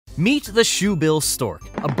Meet the Shoebill Stork,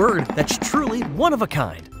 a bird that's truly one of a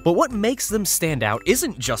kind. But what makes them stand out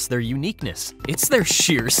isn't just their uniqueness, it's their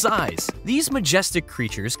sheer size. These majestic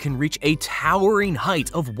creatures can reach a towering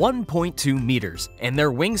height of 1.2 meters, and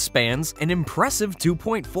their wingspans an impressive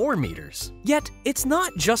 2.4 meters. Yet, it's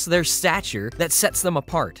not just their stature that sets them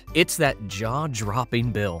apart, it's that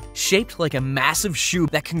jaw-dropping bill, shaped like a massive shoe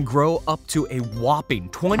that can grow up to a whopping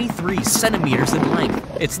 23 centimeters in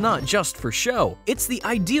length. It's not just for show, it's the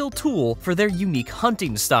ideal tool for their unique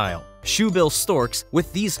hunting style. Shoebill storks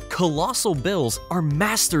with these colossal bills are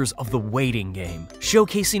masters of the waiting game,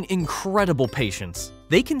 showcasing incredible patience.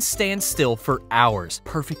 They can stand still for hours,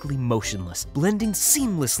 perfectly motionless, blending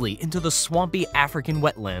seamlessly into the swampy African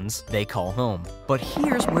wetlands they call home. But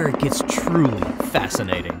here's where it gets truly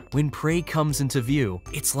fascinating. When prey comes into view,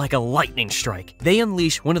 it's like a lightning strike. They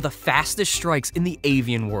unleash one of the fastest strikes in the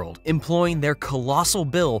avian world, employing their colossal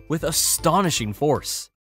bill with astonishing force.